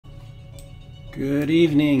Good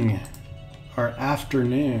evening, or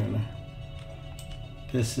afternoon.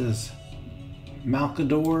 This is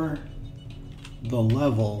Malcador, the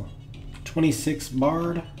level 26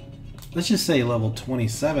 Bard. Let's just say level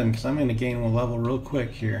 27, because I'm going to gain one level real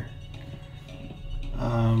quick here.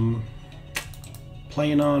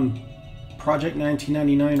 Playing on Project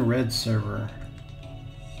 1999 Red server.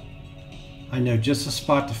 I know just a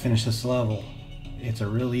spot to finish this level. It's a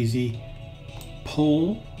real easy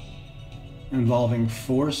pull involving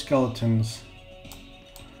 4 skeletons.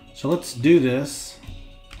 So let's do this.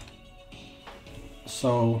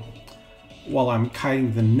 So while I'm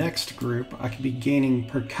kiting the next group, I could be gaining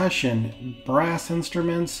percussion, brass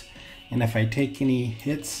instruments, and if I take any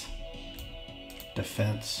hits,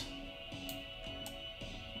 defense.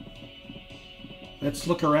 Let's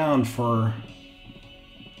look around for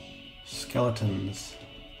skeletons.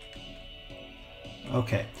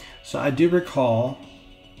 Okay, so I do recall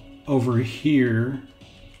over here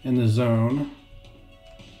in the zone,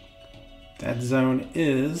 that zone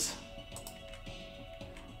is,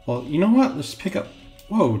 well, you know what, let's pick up,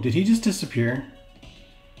 whoa, did he just disappear?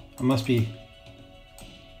 I must be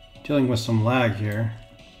dealing with some lag here.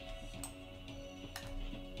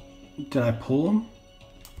 Did I pull him?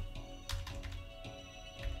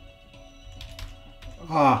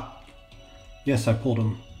 Ah, yes, I pulled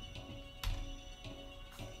him.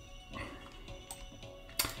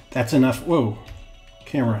 That's enough. Whoa,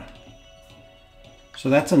 camera. So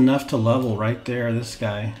that's enough to level right there, this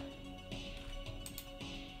guy.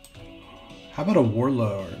 How about a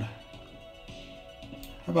warlord?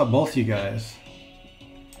 How about both you guys?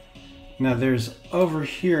 Now there's over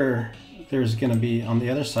here, there's gonna be on the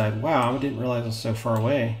other side. Wow, I didn't realize it was so far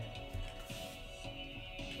away.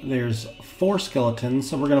 There's 4 skeletons,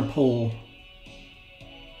 so we're gonna pull.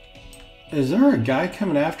 Is there a guy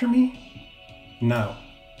coming after me? No.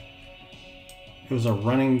 It was a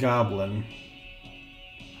running goblin.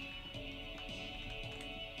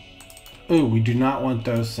 Ooh, we do not want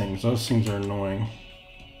those things. Those things are annoying.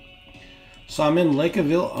 So I'm in Lake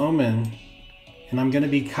of Ill Omen, and I'm gonna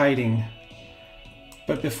be kiting.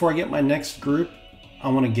 But before I get my next group, I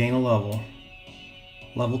want to gain a level.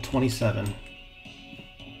 Level 27.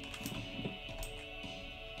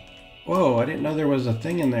 Whoa, I didn't know there was a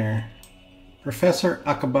thing in there. Professor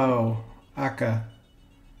Akabao.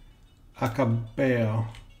 Akabeo.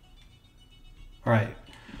 Alright.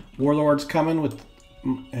 Warlord's coming with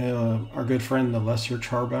our good friend, the Lesser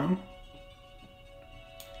Charbone.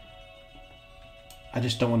 I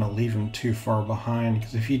just don't want to leave him too far behind,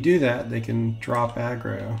 because if you do that, they can drop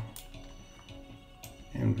aggro.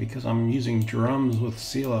 And because I'm using drums with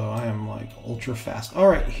CeeLo, I am like ultra fast.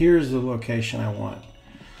 Alright, here's the location I want.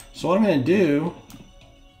 So what I'm going to do,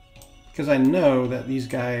 because I know that these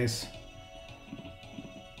guys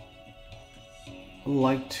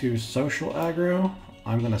like to social aggro,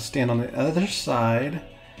 I'm going to stand on the other side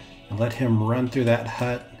and let him run through that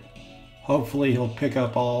hut. Hopefully he'll pick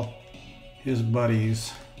up all his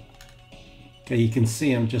buddies. Okay, you can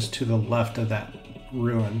see him just to the left of that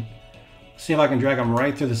ruin. See if I can drag him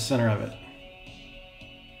right through the center of it.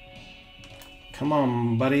 Come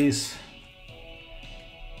on, buddies.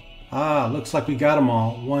 Ah, looks like we got them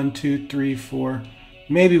all. 1, 2, 3, 4.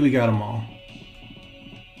 Maybe we got them all.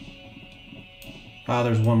 Ah,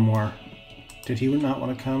 there's one more. Did he not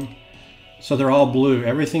want to come? So they're all blue.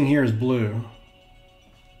 Everything here is blue.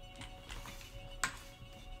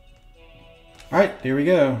 Alright, there we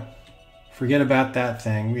go. Forget about that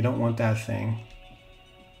thing. We don't want that thing.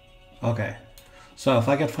 Okay. So if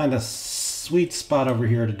I could find a sweet spot over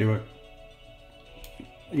here to do it,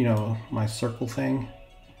 you know, my circle thing.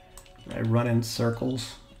 I run in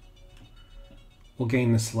circles. We'll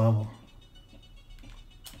gain this level.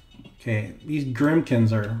 Okay, these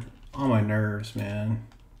Grimkins are on my nerves, man.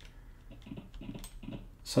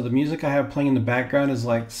 So the music I have playing in the background is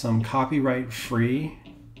like some copyright free,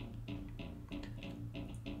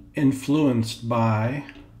 influenced by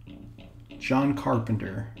John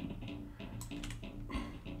Carpenter.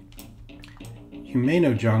 You may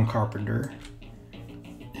know John Carpenter.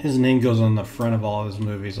 His name goes on the front of all of his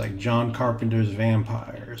movies, like John Carpenter's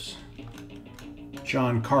Vampires,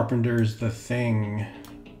 John Carpenter's The Thing.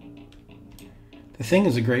 The Thing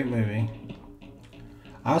is a great movie.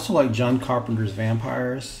 I also like John Carpenter's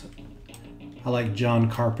Vampires. I like John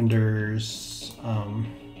Carpenter's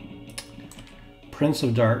Prince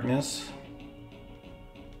of Darkness.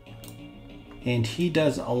 And he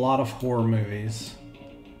does a lot of horror movies.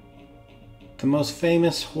 The most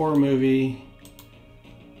famous horror movie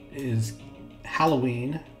is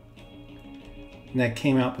Halloween. And that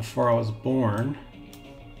came out before I was born.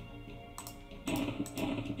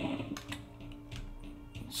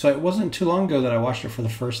 So it wasn't too long ago that I watched it for the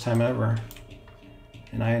first time ever,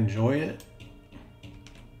 and I enjoy it.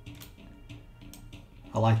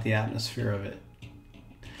 I like the atmosphere of it.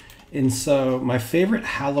 And so my favorite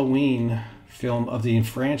Halloween film of the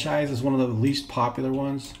franchise is one of the least popular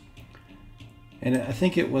ones. And I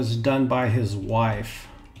think it was done by his wife.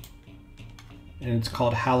 And it's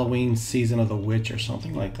called Halloween Season of the Witch or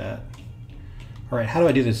something like that. All right, how do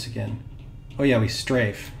I do this again? Oh yeah, we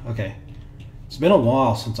strafe. Okay. It's been a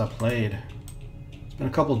while since I played. It's been a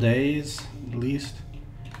couple days at least.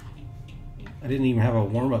 I didn't even have a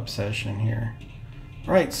warm-up session here.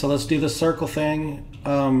 All right, so let's do the circle thing.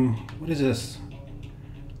 What is this?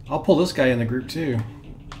 I'll pull this guy in the group too.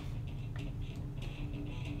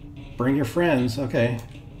 Bring your friends. Okay.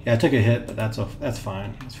 Yeah, I took a hit, but that's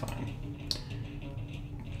fine. That's fine.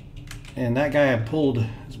 And that guy I pulled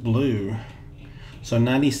is blue. So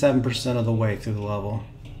 97% of the way through the level.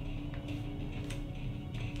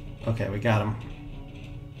 Okay, we got him.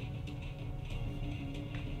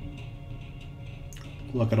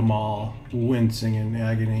 Look at them all wincing in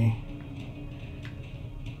agony.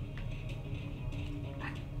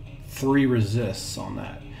 3 resists on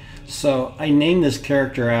that. So I named this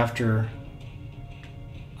character after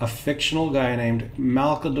a fictional guy named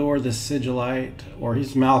Malcador the Sigillite, or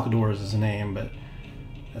he's Malcador is his name, but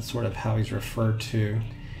that's sort of how he's referred to.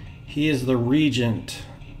 He is the regent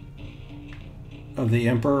of the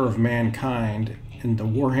Emperor of Mankind in the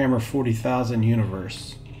Warhammer 40,000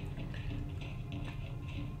 universe.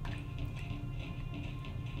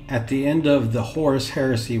 At the end of the Horus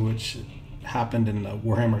Heresy, which happened in the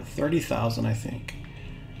Warhammer 30,000, I think,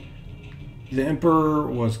 the Emperor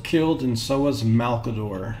was killed and so was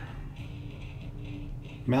Malcador.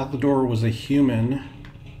 Malcador was a human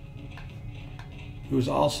who was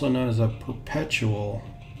also known as a perpetual.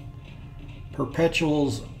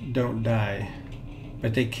 Perpetuals don't die,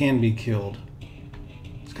 but they can be killed.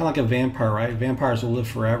 It's kind of like a vampire, right? Vampires will live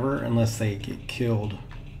forever unless they get killed.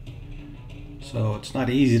 So it's not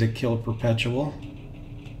easy to kill a perpetual.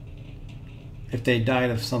 If they died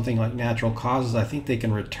of something like natural causes, I think they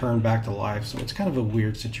can return back to life. So it's kind of a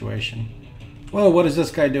weird situation. Whoa, what is this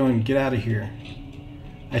guy doing? Get out of here.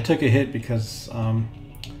 I took a hit because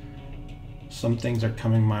some things are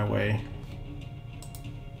coming my way.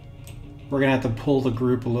 We're gonna have to pull the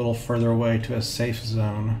group a little further away to a safe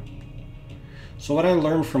zone. So what I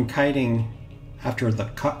learned from kiting after the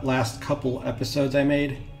last couple episodes I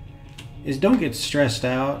made is don't get stressed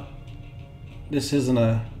out. This is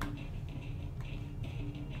a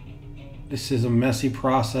messy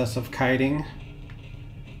process of kiting.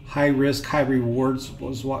 High risk, high rewards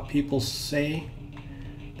was what people say.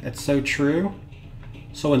 That's so true.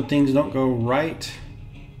 So when things don't go right,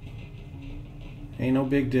 ain't no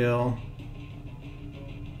big deal.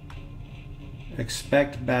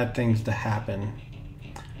 Expect bad things to happen.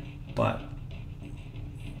 But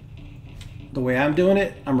the way I'm doing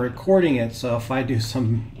it, I'm recording it, so if I do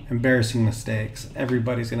some embarrassing mistakes,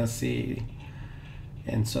 everybody's gonna see.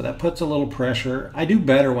 And so that puts a little pressure. I do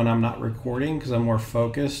better when I'm not recording because I'm more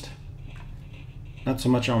focused. Not so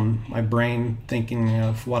much on my brain thinking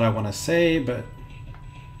of what I want to say, but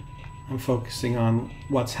I'm focusing on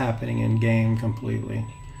what's happening in game completely.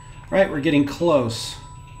 All right, we're getting close.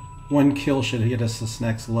 1 kill should get us this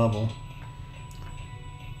next level.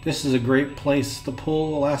 This is a great place to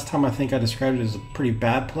pull. Last time I think I described it as a pretty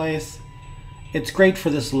bad place. It's great for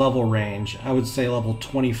this level range. I would say level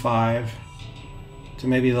 25 to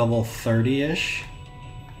maybe level 30-ish.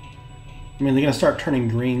 I mean, they're gonna start turning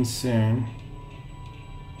green soon.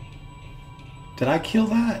 Did I kill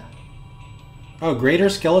that? Oh, greater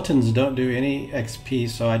skeletons don't do any XP,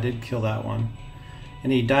 so I did kill that one.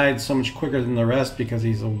 And he died so much quicker than the rest because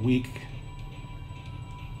he's a weak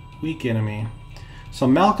enemy. So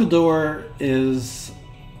Malcador is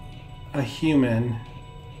a human.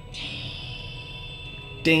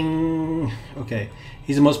 Ding! Okay.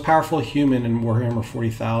 He's the most powerful human in Warhammer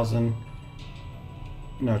 40,000.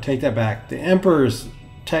 No, take that back. The Emperor's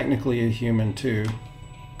technically a human too.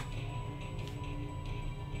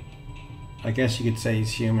 I guess you could say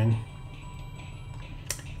he's human.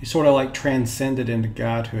 He's sort of like transcended into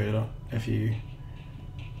godhood, if you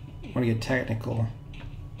want to get technical.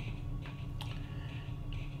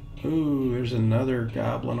 Ooh, there's another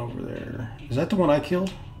goblin over there. Is that the one I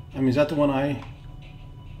killed? I mean, is that the one I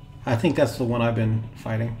think that's the one I've been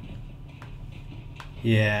fighting.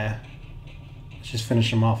 Yeah. Let's just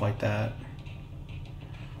finish him off like that.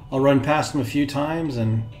 I'll run past him a few times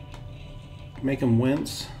and make him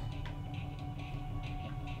wince.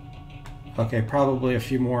 Okay, probably a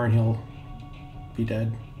few more and he'll be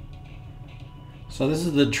dead. So this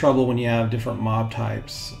is the trouble when you have different mob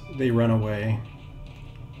types. They run away.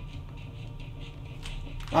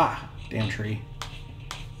 Ah, damn tree.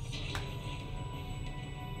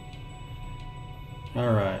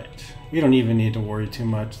 Alright. We don't even need to worry too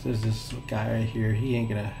much. There's this guy right here. He ain't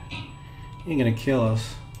gonna kill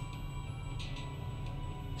us.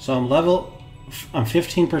 So I'm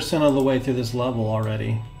 15% of the way through this level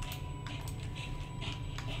already.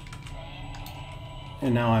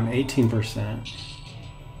 And now I'm 18%.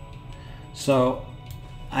 So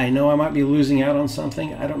I know I might be losing out on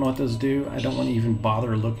something. I don't know what those do. I don't want to even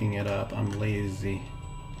bother looking it up. I'm lazy.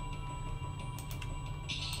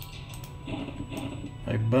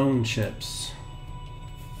 Like bone chips.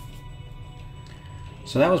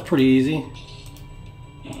 So that was pretty easy.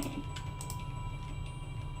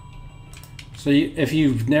 So if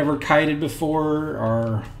you've never kited before,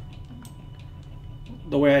 or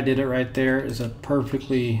the way I did it right there is a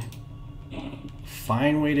perfectly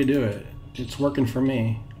fine way to do it. It's working for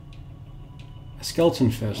me. A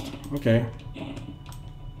skeleton fist. Okay.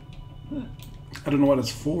 I don't know what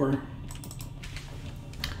it's for.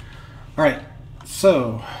 Alright,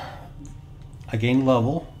 so I gained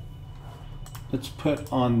level. Let's put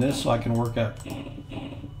on this so I can work up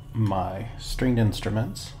my stringed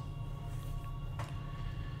instruments.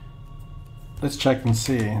 Let's check and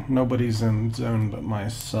see. Nobody's in zone but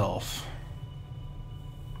myself.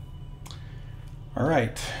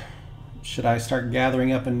 Alright. Should I start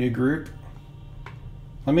gathering up a new group?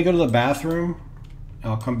 Let me go to the bathroom.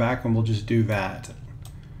 I'll come back and we'll just do that.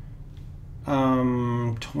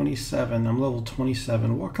 27. I'm level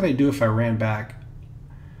 27. What could I do if I ran back?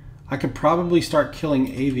 I could probably start killing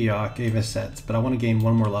Avicets, but I want to gain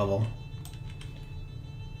one more level.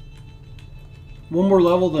 One more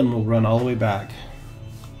level, then we'll run all the way back.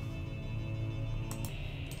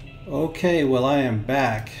 Okay, well I am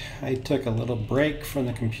back. I took a little break from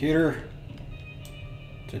the computer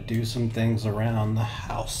to do some things around the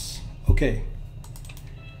house. Okay.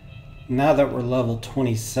 Now that we're level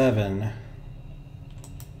 27, I'm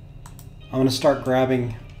going to start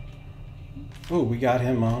grabbing... Oh, we got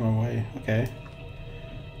him on our way. Okay.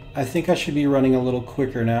 I think I should be running a little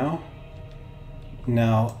quicker now.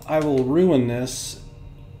 Now, I will ruin this.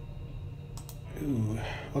 Ooh.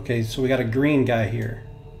 Okay, so we got a green guy here.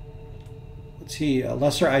 Let's see, a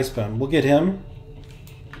lesser icebone. We'll get him.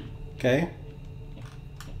 Okay.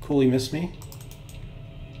 Cool, he missed me.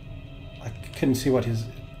 I couldn't see what his...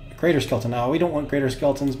 Greater skeleton. No, we don't want greater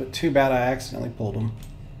skeletons, but too bad I accidentally pulled him.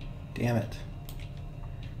 Damn it.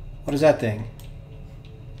 What is that thing?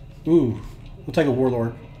 Ooh, we'll take a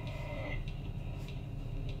warlord.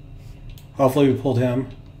 Hopefully we pulled him.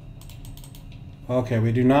 Okay,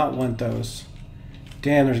 we do not want those.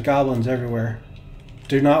 Damn, there's goblins everywhere.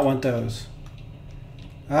 Do not want those.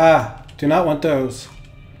 Ah, do not want those.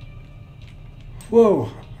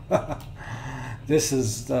 Whoa. This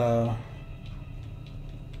is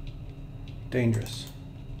dangerous.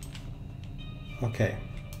 Okay.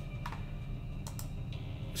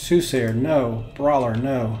 Soothsayer, no. Brawler,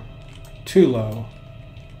 no. Too low.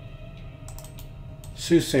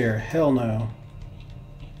 Soothsayer, hell no.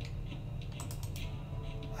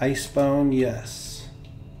 Icebone, yes.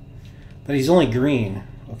 But he's only green,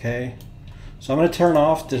 okay? So I'm going to turn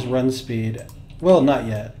off this run speed. Well, not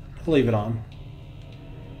yet. I'll leave it on.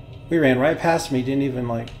 We ran right past me. Didn't even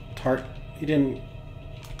like he didn't...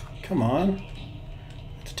 Come on.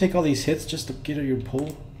 To take all these hits just to get your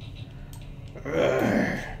pull.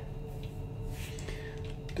 Ugh.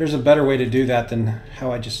 There's a better way to do that than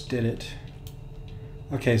how I just did it.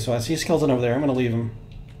 Okay, so I see a skeleton over there. I'm going to leave him.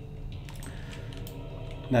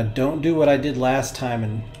 Now don't do what I did last time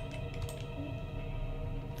and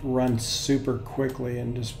run super quickly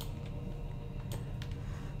and just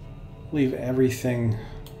leave everything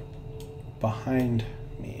behind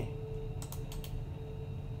me.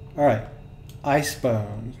 Alright.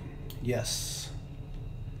 Icebone. Yes.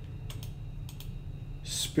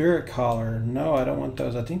 Spirit Collar. No, I don't want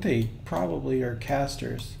those. I think they probably are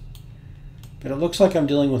casters. But it looks like I'm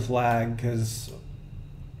dealing with lag because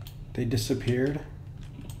they disappeared.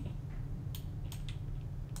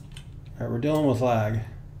 Alright, we're dealing with lag.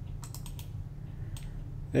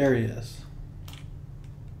 There he is.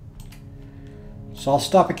 So I'll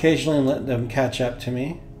stop occasionally and let them catch up to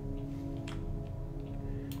me.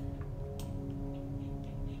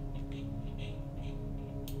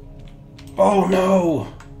 Oh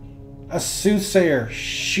no! A Soothsayer!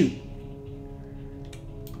 Shoot!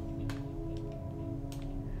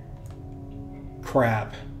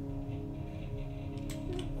 Crap.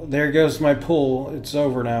 There goes my pull. It's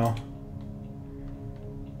over now.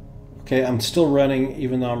 Okay, I'm still running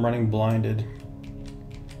even though I'm running blinded.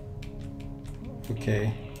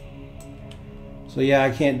 Okay. So yeah, I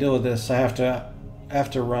can't deal with this. I have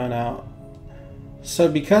to run out. So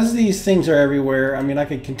because these things are everywhere, I mean, I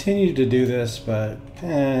could continue to do this, but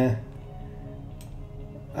I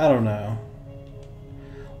don't know.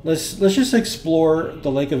 Let's just explore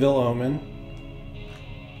the Lake of Ill Omen.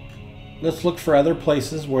 Let's look for other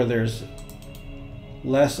places where there's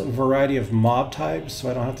less variety of mob types, so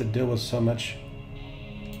I don't have to deal with so much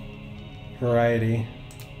variety.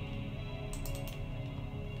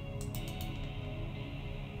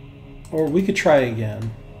 Or we could try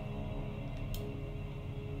again.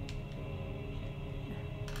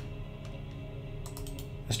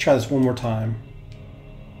 Let's try this one more time.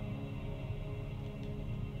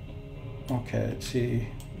 Okay, let's see.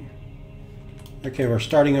 Okay, we're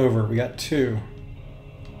starting over. We got 2.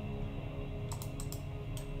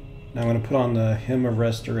 Now I'm going to put on the Hymn of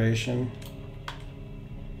Restoration.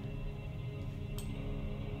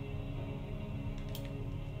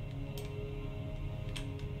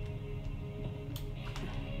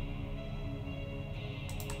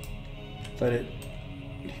 Let it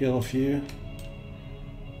heal a few.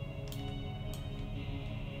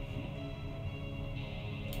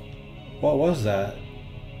 What was that?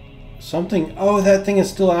 Something. Oh, that thing is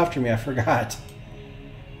still after me. I forgot.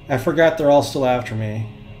 I forgot they're all still after me.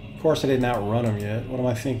 Of course I didn't outrun them yet. What am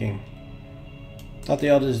I thinking? Thought they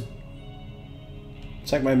all just...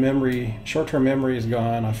 It's like my memory, short-term memory is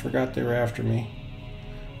gone. I forgot they were after me.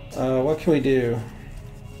 What can we do?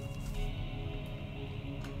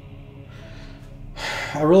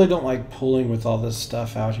 I really don't like pulling with all this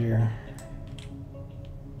stuff out here.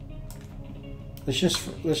 Let's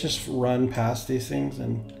just run past these things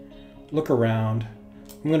and look around.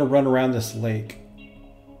 I'm going to run around this lake.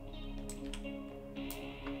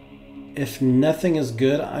 If nothing is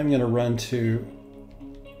good, I'm going to run to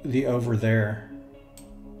the over there.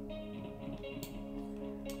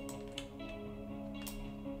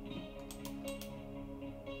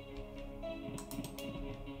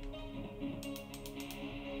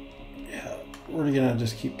 Yeah, we're going to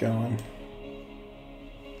just keep going.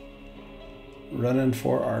 Running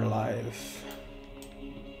for our life.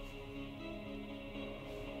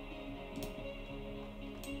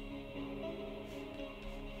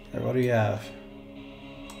 Alright, what do you have?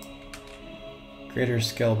 Greater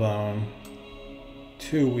scale bone.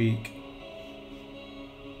 2 weak.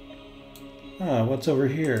 Ah, what's over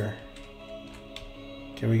here?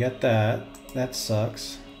 Okay, we got that. That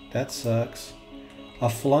sucks. That sucks. A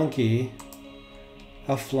flunky.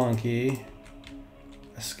 A flunky.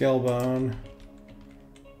 A scale bone.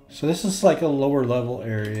 So this is like a lower level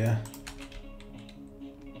area.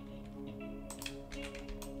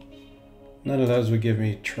 None of those would give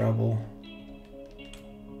me trouble.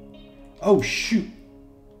 Oh shoot!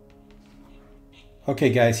 Okay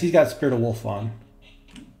guys, he's got Spirit of Wolf on.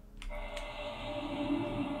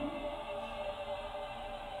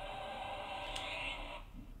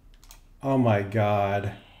 Oh my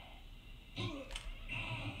god.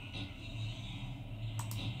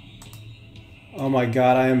 Oh my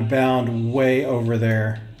god, I am bound way over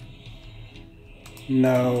there.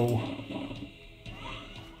 No.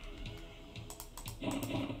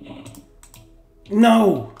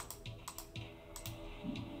 No!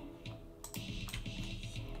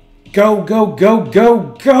 Go, go, go,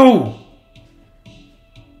 go, go!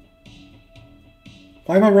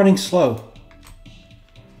 Why am I running slow?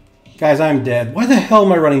 Guys, I'm dead. Why the hell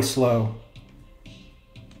am I running slow?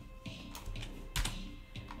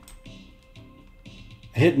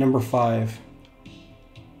 Hit number 5.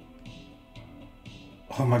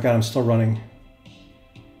 Oh my god, I'm still running.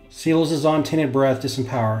 Seals is on, Tainted Breath,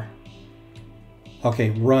 Disempower.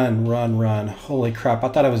 Okay, run, run, run. Holy crap, I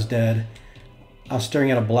thought I was dead. I was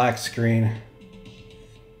staring at a black screen.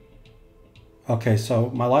 Okay,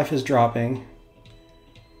 so my life is dropping.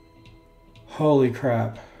 Holy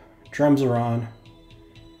crap. Drums are on.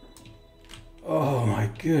 Oh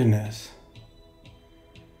my goodness.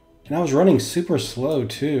 And I was running super slow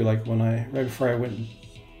too, like right before I went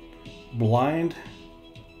blind.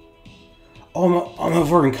 Oh, I'm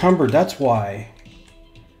over encumbered, that's why.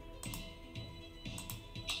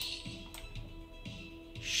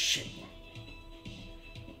 Shit.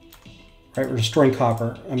 Right, we're destroying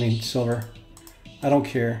silver. I don't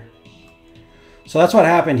care. So that's what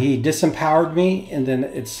happened. He disempowered me and then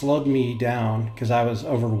it slowed me down because I was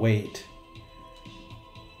overweight.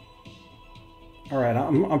 Alright,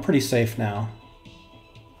 I'm pretty safe now.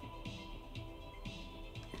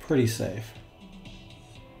 Pretty safe.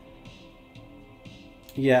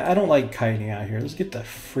 Yeah, I don't like kiting out here. Let's get the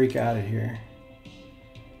freak out of here.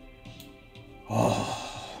 Oh.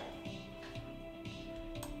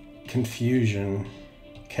 confusion,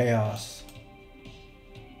 chaos.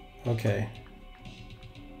 Okay.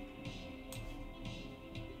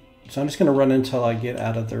 So I'm just gonna run until I get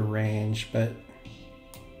out of their range, but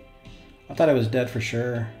I thought I was dead for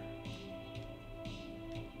sure.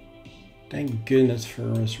 Thank goodness for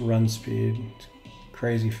this run speed. It's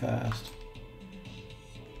crazy fast.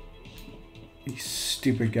 These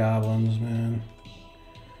stupid goblins, man.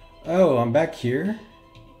 Oh, I'm back here?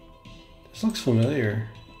 This looks familiar.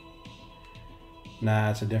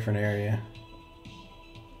 Nah, it's a different area.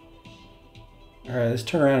 Alright, let's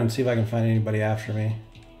turn around and see if I can find anybody after me.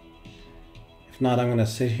 If not, I'm going to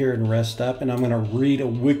sit here and rest up, and I'm going to read a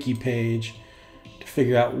wiki page to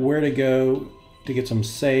figure out where to go to get some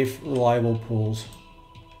safe, reliable pools.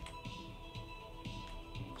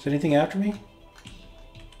 Is anything after me?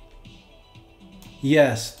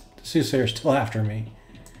 Yes, the Soothsayer's still after me.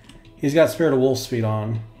 He's got Spirit of Wolf speed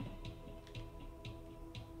on.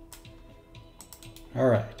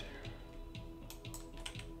 Alright.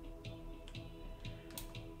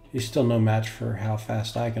 He's still no match for how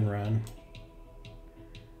fast I can run.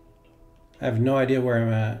 I have no idea where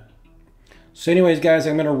I'm at. So anyways, guys,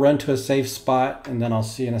 I'm going to run to a safe spot, and then I'll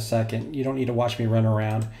see you in a second. You don't need to watch me run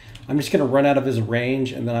around. I'm just going to run out of his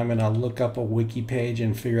range, and then I'm going to look up a wiki page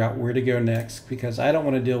and figure out where to go next, because I don't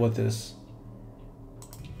want to deal with this.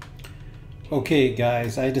 Okay,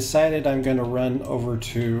 guys, I decided I'm going to run over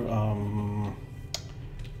to...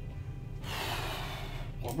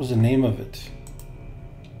 what was the name of it?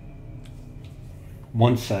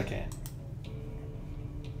 One second.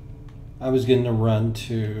 I was going to run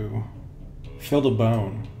to Field of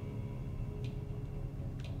Bone.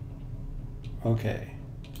 Okay.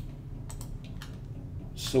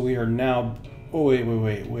 So we are now... Oh, wait.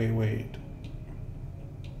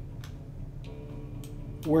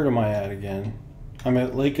 Where am I at again? I'm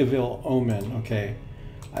at Lakeaville Omen. Okay.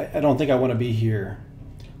 I don't think I want to be here.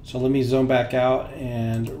 So let me zone back out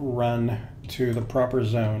and run to the proper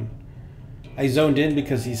zone. I zoned in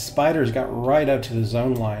because these spiders got right up to the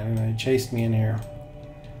zone line and they chased me in here.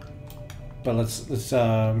 But let's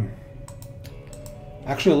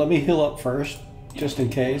actually let me heal up first, just in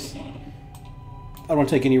case. I don't want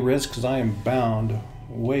to take any risks because I am bound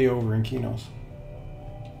way over in Kinos.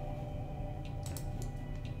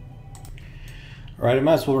 Alright, I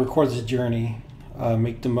might as well record this journey.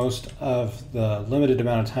 Make the most of the limited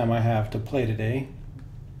amount of time I have to play today.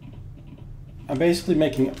 I'm basically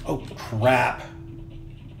making... Oh, crap.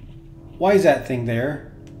 Why is that thing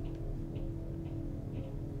there?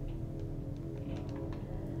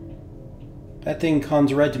 That thing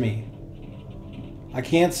comes red to me. I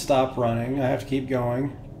can't stop running. I have to keep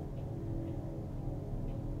going.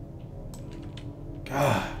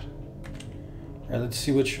 God. Alright, let's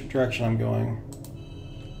see which direction I'm going.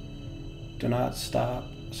 Do not stop.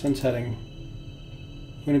 Sense heading.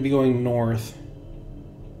 I'm going to be going north.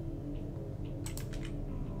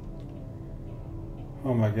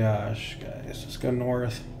 Oh my gosh, guys. Let's go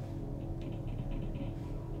north.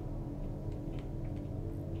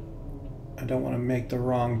 I don't want to make the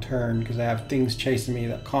wrong turn because I have things chasing me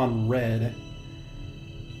that con red.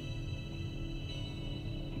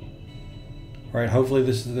 Alright, hopefully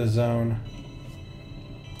this is the zone.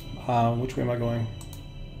 Which way am I going?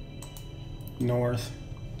 North.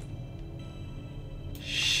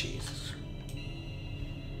 Jesus.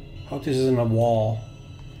 Hope this isn't a wall.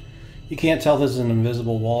 You can't tell if this is an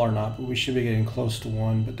invisible wall or not, but we should be getting close to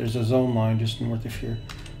one. But there's a zone line just north of here.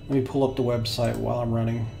 Let me pull up the website while I'm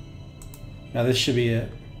running. Now this should be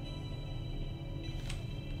it.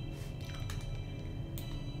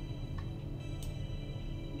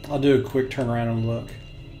 I'll do a quick turn around and look.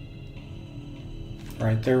 All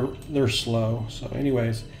right, they're slow. So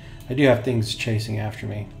anyways, I do have things chasing after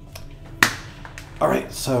me. All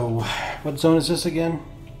right, so what zone is this again?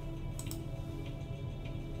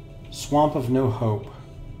 Swamp of No Hope.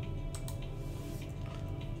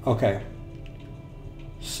 Okay.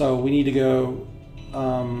 So we need to go...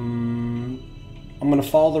 I'm going to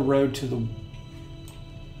follow the road to the...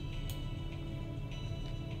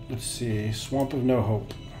 Let's see. Swamp of No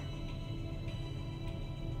Hope.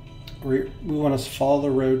 We want to follow the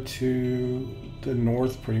road to the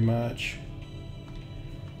north pretty much.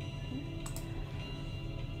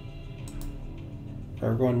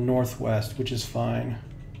 We're going northwest, which is fine.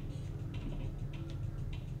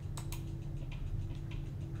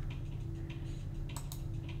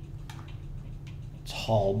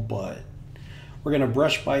 Tall butt. We're going to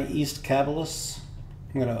brush by East Cabalus.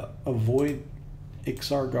 I'm going to avoid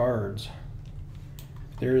Ixar guards.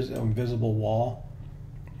 There's an invisible wall.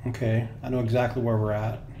 Okay, I know exactly where we're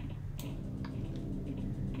at.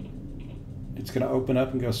 It's going to open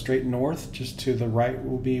up and go straight north. Just to the right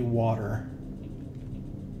will be water.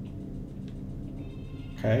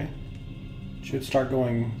 Okay. Should start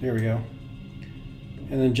going, there we go.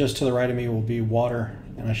 And then just to the right of me will be water,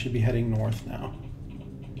 and I should be heading north now.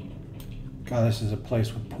 God, this is a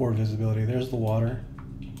place with poor visibility. There's the water.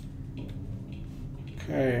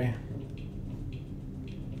 Okay.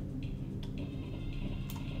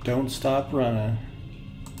 Don't stop running.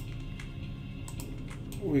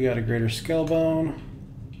 We got a greater scale bone.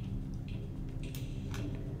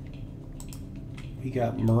 We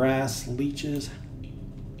got morass leeches.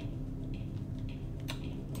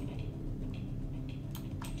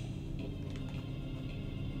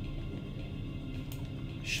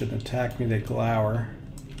 Shouldn't attack me, they glower.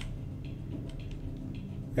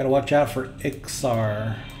 Gotta watch out for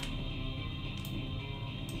Ixar.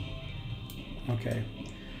 Okay,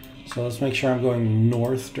 so let's make sure I'm going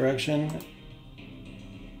north direction.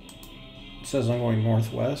 It says I'm going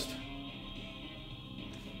northwest.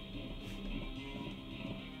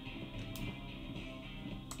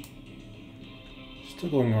 Still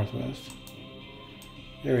going northwest.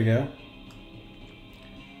 There we go.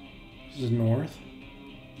 This is north.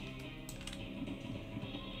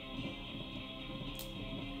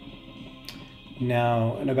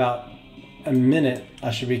 Now, in about a minute, I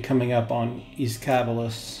should be coming up on East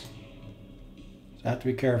Cabilis. So I have to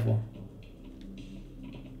be careful.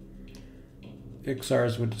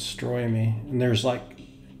 Ixars would destroy me. And there's like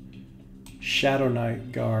Shadow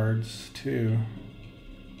Knight guards too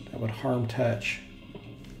that would harm touch.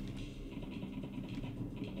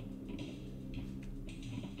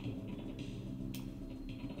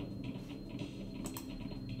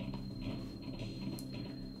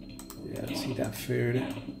 Yeah, let's eat that food.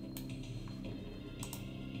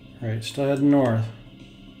 All right, still heading north.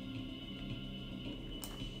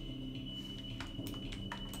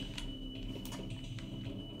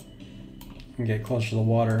 And get closer to the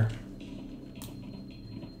water.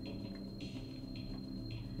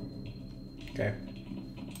 Okay.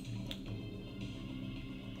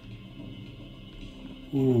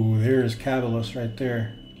 Ooh, there's Cabilis right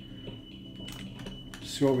there.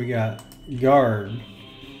 Let's see what we got. Guard.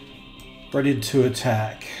 Ready to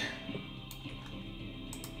attack.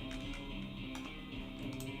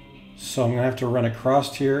 So I'm gonna have to run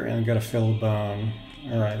across here and gotta fill a bone.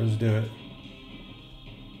 All right, let's do it.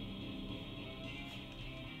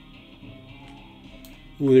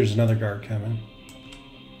 Ooh, there's another guard coming.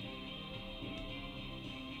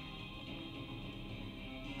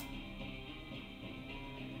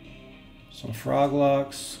 Some frog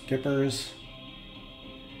locks, skippers.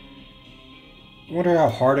 I wonder how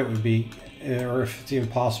hard it would be, or if it's even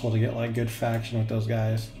possible to get like good faction with those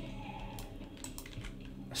guys.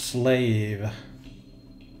 Slave.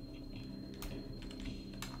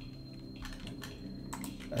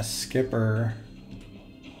 A skipper.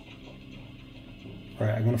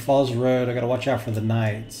 Alright, I'm gonna follow his road. I gotta watch out for the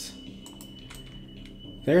knights.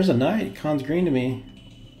 There's a knight. Khan's green to me.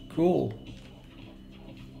 Cool.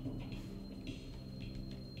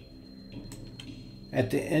 At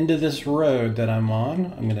the end of this road that I'm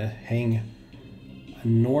on, I'm gonna hang a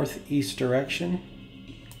northeast direction.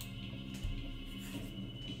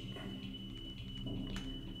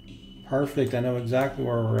 Perfect, I know exactly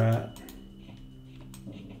where we're at.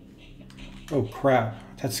 Oh crap,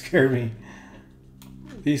 that scared me.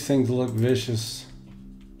 These things look vicious.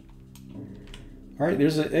 Alright,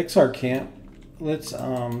 there's an Ixar camp. Let's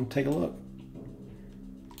take a look.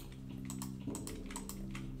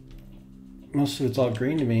 Most of it's all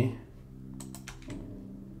green to me.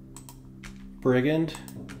 Brigand.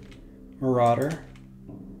 Marauder.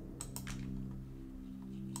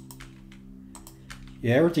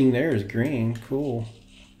 Yeah, everything there is green. Cool.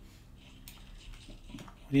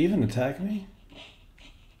 Would he even attack me?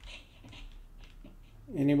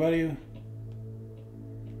 Anybody?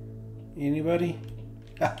 Anybody?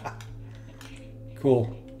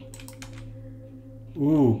 Cool.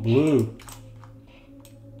 Ooh, blue.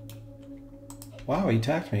 Wow, he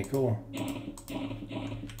attacked me. Cool.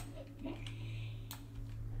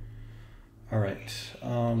 All right.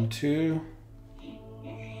 2,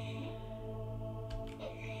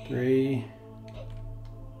 3,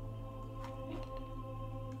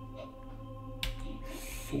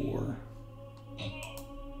 4,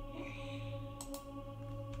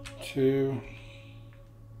 2,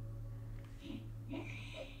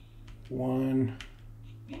 1.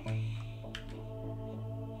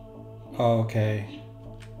 Okay.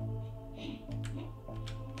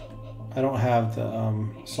 I don't have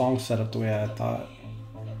the song set up the way I thought.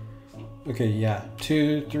 Okay, yeah.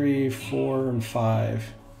 2, 3, 4, and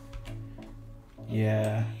 5.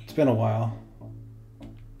 Yeah, It's been a while.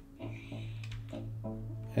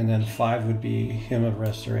 And then 5 would be Hymn of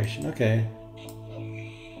Restoration. Okay.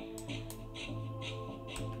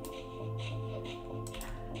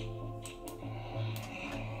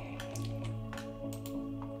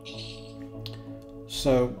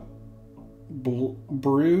 So,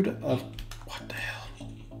 Brood of... What the hell?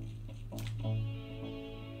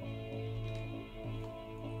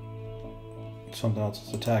 Something else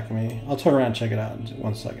is attacking me. I'll turn around and check it out in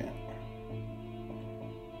 1 second.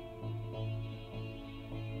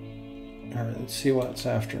 Alright, let's see what's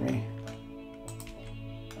after me.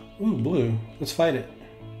 Ooh, blue. Let's fight it.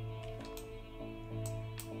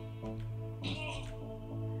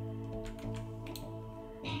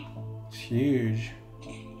 It's huge.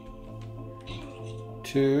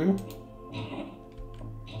 2,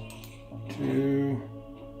 2,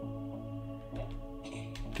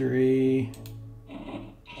 3,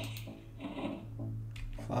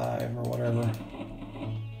 5 or whatever.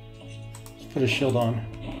 Let's put a shield on.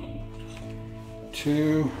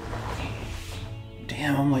 2.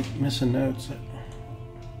 Damn, I'm like missing notes.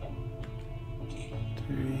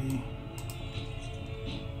 3.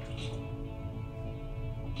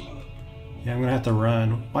 Yeah, I'm gonna have to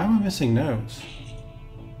run. Why am I missing notes?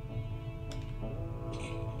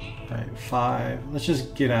 Alright, 5. Let's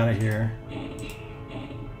just get out of here.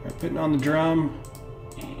 Alright, putting on the drum.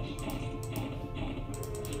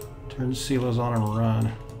 Turn the silos on and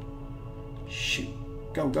run. Shoot.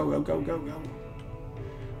 Go, go, go, go, go, go.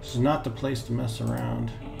 This is not the place to mess around.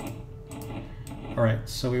 Alright,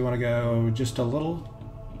 so we want to go just a little.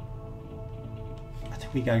 I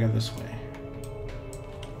think we gotta go this way.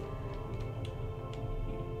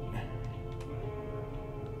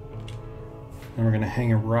 And we're gonna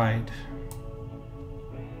hang a right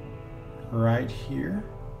here.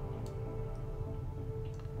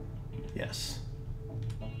 Yes.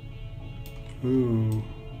 Ooh.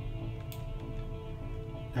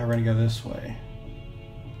 Now we're gonna go this way.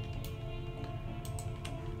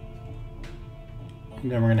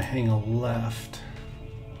 And then we're gonna hang a left.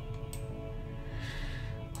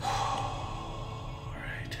 All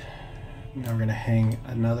right. Now we're gonna hang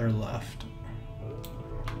another left.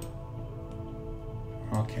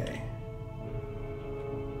 Okay.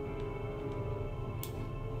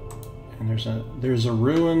 And there's a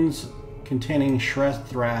ruins containing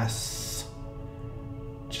Shrethras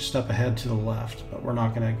just up ahead to the left, but we're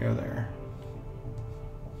not gonna go there.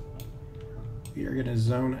 We are gonna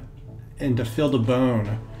zone into Field of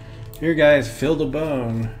Bone. Here guys, Field of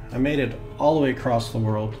Bone. I made it all the way across the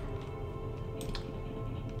world.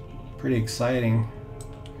 Pretty exciting.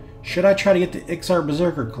 Should I try to get the Ixar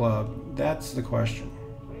Berserker Club? That's the question.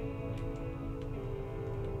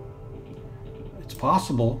 It's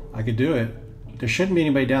possible. I could do it. There shouldn't be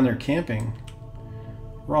anybody down there camping.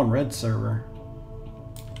 We're on red server.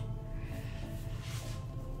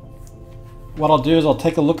 What I'll do is I'll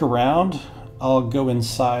take a look around. I'll go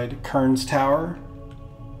inside Kurn's tower.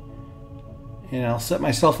 And I'll set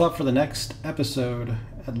myself up for the next episode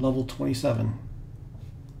at level 27.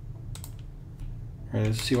 Alright,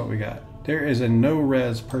 let's see what we got. There is a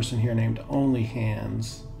no-res person here named Only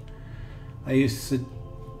Hands. I used to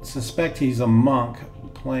suspect he's a monk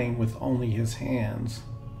playing with only his hands,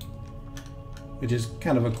 which is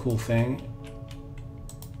kind of a cool thing.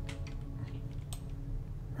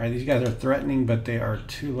 Alright, these guys are threatening, but they are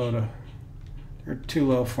too low to... They're too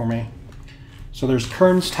low for me. So there's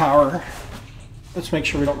Kurn's tower. Let's make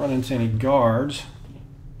sure we don't run into any guards.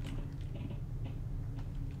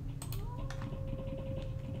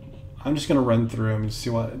 I'm just gonna run through them and see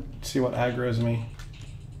what aggroes me.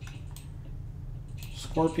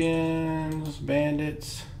 Scorpions,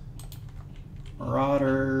 bandits,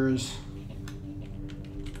 marauders.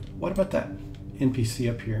 What about that NPC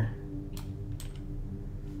up here?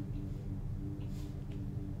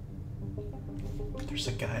 There's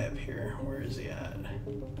a guy up here. Where is he at?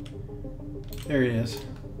 There he is.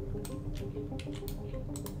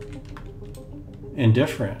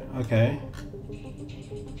 Indifferent. Okay.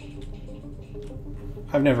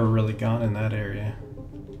 I've never really gone in that area.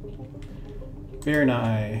 Very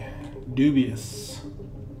nice. Dubious.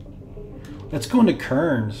 Let's go into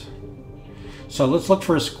Kurn's. So let's look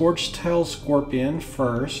for a Scorched Tail Scorpion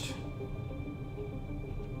first.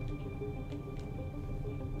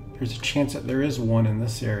 There's a chance that there is one in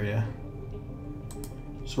this area.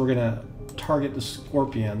 So we're gonna target the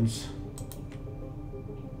scorpions.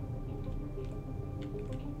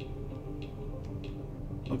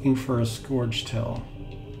 Looking for a Scourge Tail.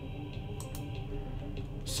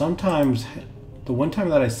 Sometimes, the one time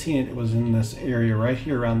that I seen it, it was in this area right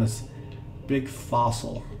here around this big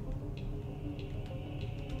fossil.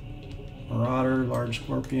 Marauder, large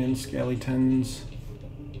scorpion, skeletons,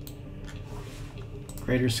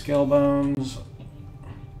 greater scale bones,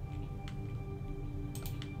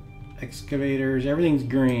 excavators. Everything's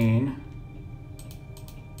green.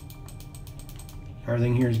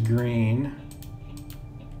 Everything here is green.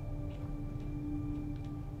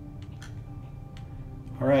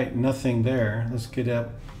 All right, nothing there. Let's get up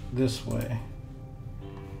this way.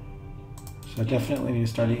 So I definitely need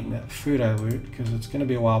to start eating that food I loot, because it's going to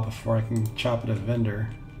be a while before I can chop at a vendor.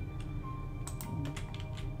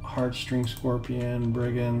 Heartstring scorpion,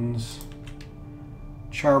 brigands,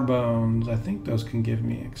 charbones. I think those can give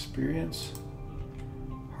me experience.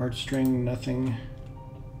 Heartstring, nothing.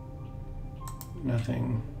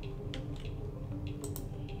 Nothing.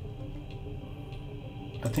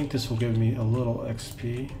 I think this will give me a little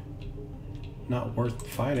XP. Not worth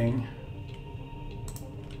fighting.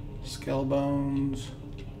 Skull bones.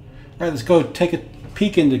 Alright, let's go take a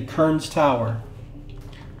peek into Kurn's tower.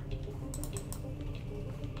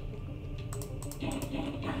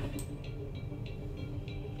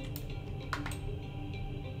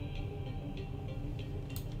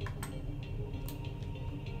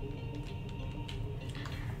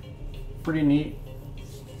 Pretty neat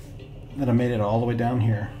that I made it all the way down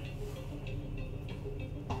here.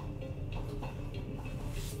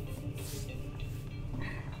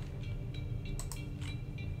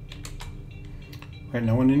 Right,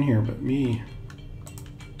 no one in here but me.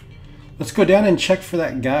 Let's go down and check for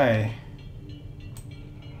that guy.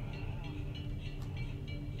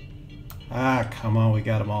 Ah, come on, we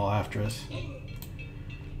got them all after us.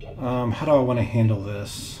 How do I want to handle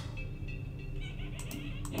this?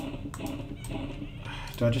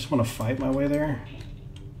 Do I just want to fight my way there?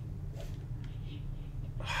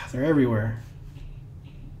 They're everywhere.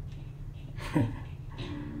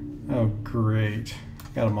 Oh, great.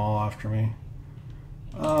 Got them all after me.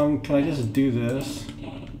 Can I just do this?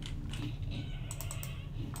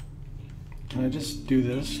 Can I just do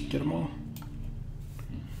this? Get them all?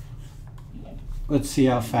 Let's see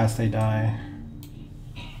how fast they die.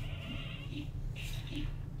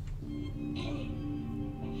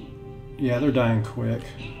 Yeah, they're dying quick.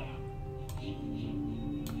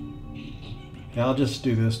 Yeah, I'll just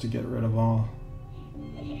do this to get rid of all.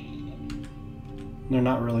 They're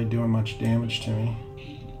not really doing much damage to me.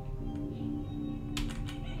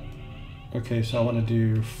 Okay, so I want to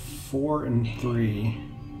do 4 and 3.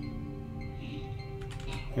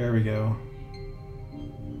 There we go.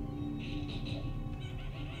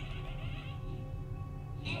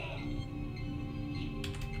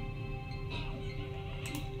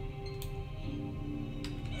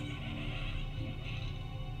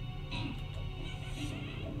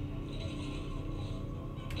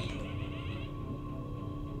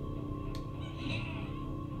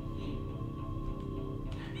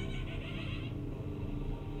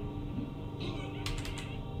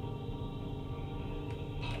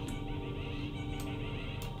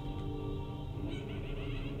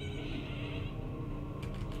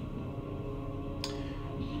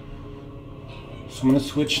 So I'm going to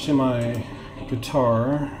switch to my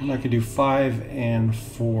guitar, and I could do 5 and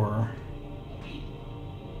 4.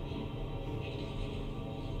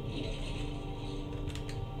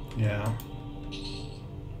 Yeah.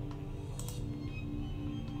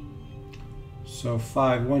 So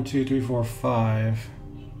 5, 1, 2, 3, 4, 5.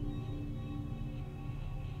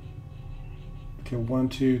 Okay, 1,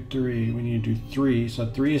 2, 3. We need to do 3. So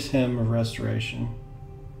 3 is Hymn of Restoration.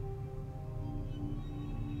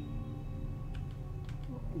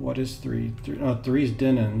 What is 3? 3 is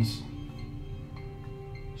Denon's.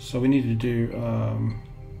 So we need to do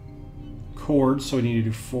chords, so we need to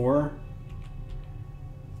do 4.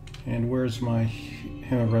 And where's my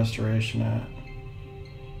Hymn of Restoration at?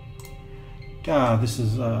 God, this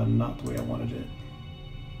is not the way I wanted it.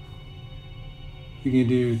 You can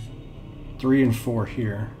do 3 and 4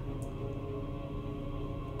 here.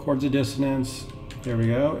 Chords of Dissonance, there we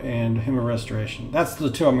go, and Hymn of Restoration. That's the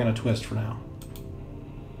 2 I'm going to twist for now.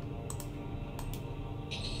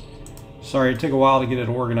 Sorry, it took a while to get it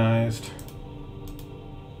organized.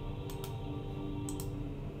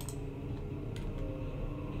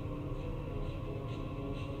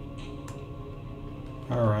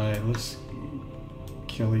 Alright, let's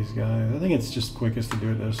kill these guys. I think it's just quickest to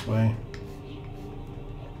do it this way.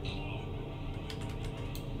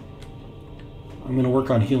 I'm going to work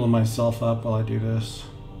on healing myself up while I do this.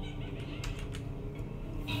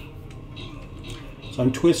 So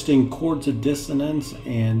I'm twisting Chords of Dissonance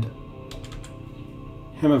and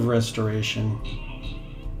Hymn of Restoration.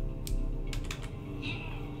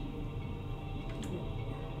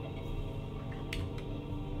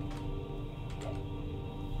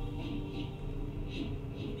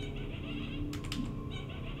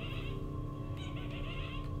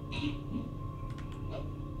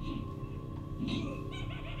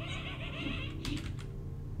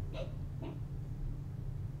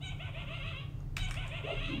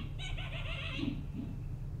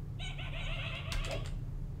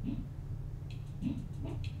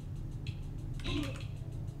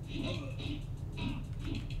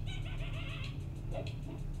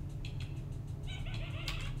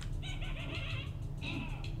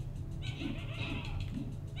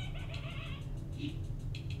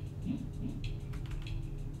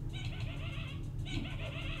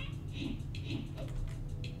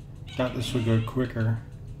 Thought this would go quicker.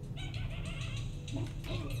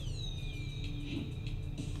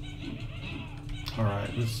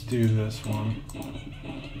 Alright, let's do this one.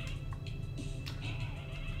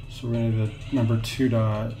 So we're going to do the number 2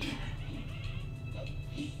 dot.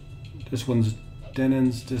 This one's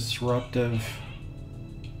Denon's Disruptive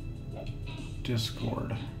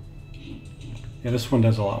Discord. Yeah, this one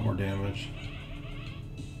does a lot more damage.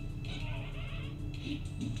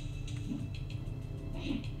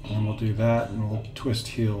 And we'll do that and we'll twist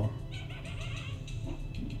heal.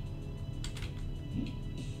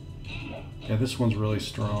 Yeah, this one's really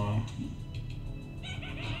strong.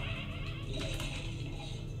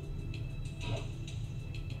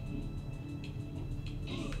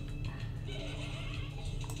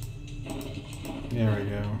 There we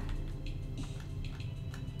go.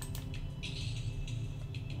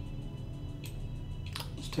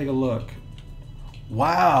 Let's take a look.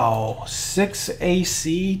 Wow, 6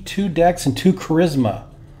 AC, 2 Dex, and 2 Charisma.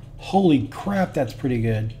 Holy crap, that's pretty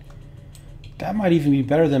good. That might even be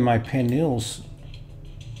better than my Panils.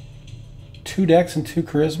 2 Dex and 2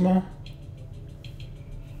 Charisma.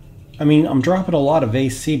 I mean, I'm dropping a lot of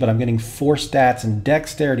AC, but I'm getting 4 stats, and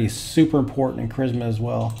Dexterity is super important, and Charisma as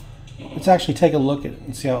well. Let's actually take a look at it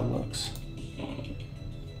and see how it looks.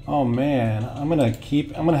 Oh man, I'm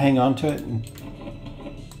gonna hang on to it.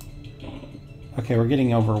 Okay, we're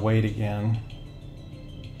getting overweight again.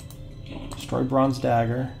 Destroy Bronze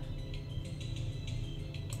Dagger.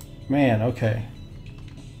 Man, okay.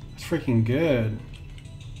 That's freaking good.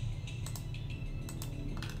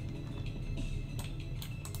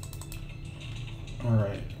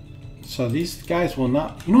 Alright. So these guys will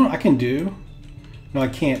not... You know what I can do? No, I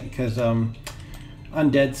can't because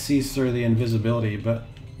Undead cease through the invisibility, but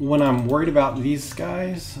when I'm worried about these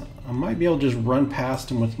guys, I might be able to just run past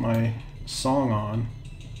them with my song on.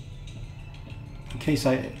 In case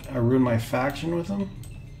I ruin my faction with them,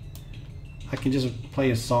 I can just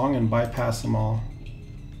play a song and bypass them all.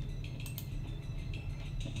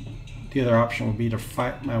 The other option would be to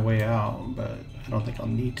fight my way out, but I don't think I'll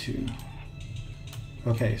need to.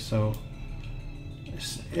 Okay, so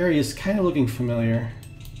this area is kind of looking familiar.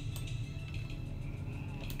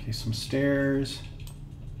 Okay, some stairs.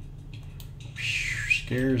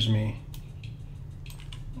 Scares me.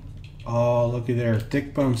 Oh, looky there,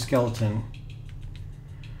 thick bone skeleton.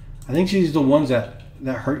 I think she's the ones that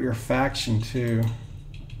hurt your faction too.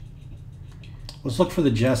 Let's look for the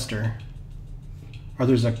jester. Or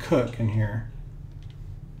there's a cook in here.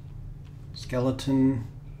 Skeleton.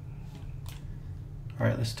 All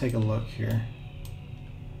right, let's take a look here.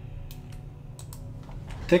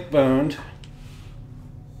 Thick boned.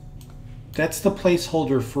 That's the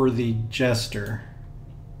placeholder for the jester.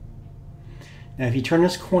 Now if you turn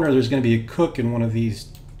this corner, there's going to be a cook in one of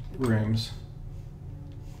these rooms.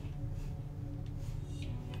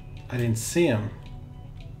 I didn't see him.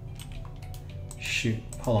 Shoot,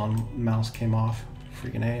 hold on, mouse came off.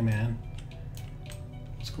 Freaking A, man.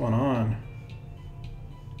 What's going on?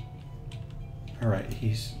 Alright,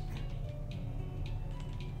 he's...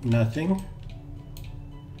 Nothing.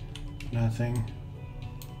 Nothing.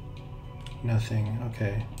 Nothing,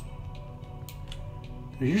 okay.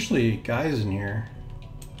 There's usually guys in here.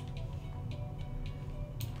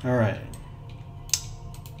 Alright.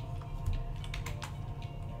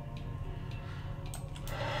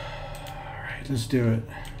 Alright, let's do it.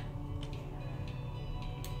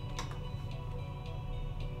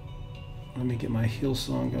 Let me get my heal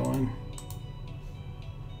song going.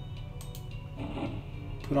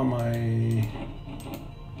 Put on my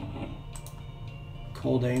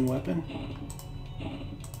Cold Aim weapon.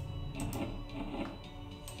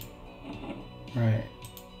 Alright.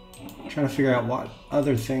 Trying to figure out what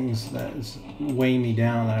other things that is weighing me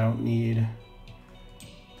down that I don't need.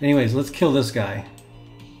 Anyways, let's kill this guy.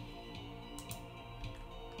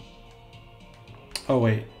 Oh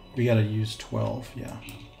wait, we gotta use 12, yeah.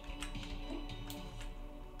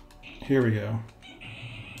 Here we go.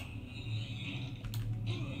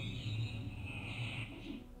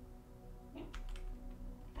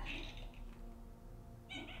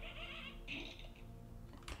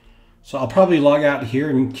 So I'll probably log out here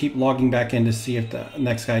and keep logging back in to see if the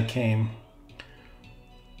next guy came.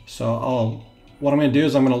 So what I'm going to do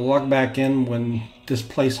is I'm going to log back in when this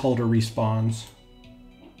placeholder respawns.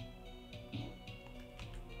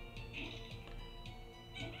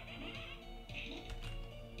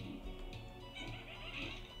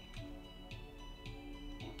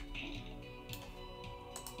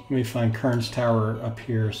 Let me find Kurn's tower up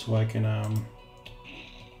here so I can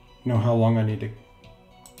know how long I need to.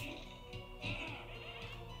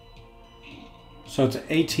 So it's an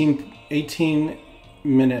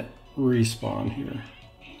 18-minute respawn here.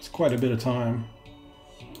 It's quite a bit of time.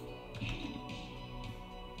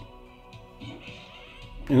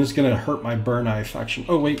 And it's gonna hurt my burn eye faction.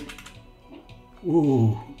 Oh wait.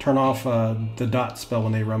 Ooh, turn off the dot spell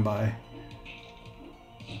when they run by.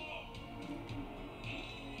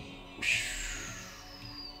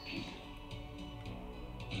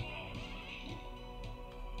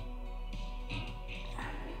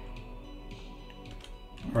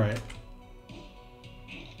 All right.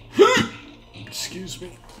 Excuse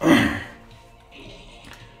me.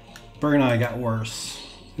 Burn eye got worse.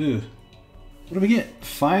 Ugh. What do we get?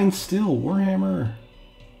 Fine Steel Warhammer.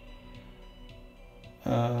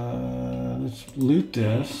 Let's loot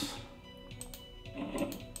this.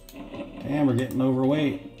 Damn, we're getting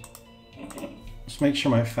overweight. Let's make sure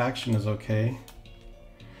my faction is okay.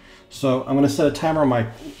 So I'm gonna set a timer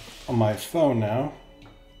on my phone now.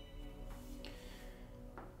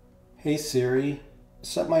 Hey Siri,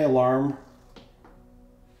 set my alarm.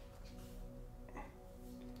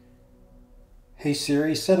 Hey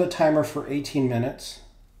Siri, set a timer for 18 minutes.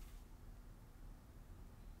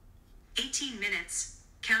 18 minutes,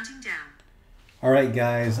 counting down. All right,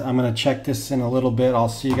 guys, I'm going to check this in a little bit. I'll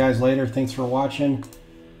see you guys later. Thanks for watching.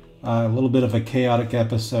 A little bit of a chaotic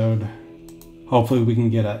episode. Hopefully we can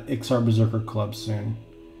get a XR Berserker Club soon.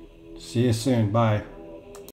 See you soon. Bye.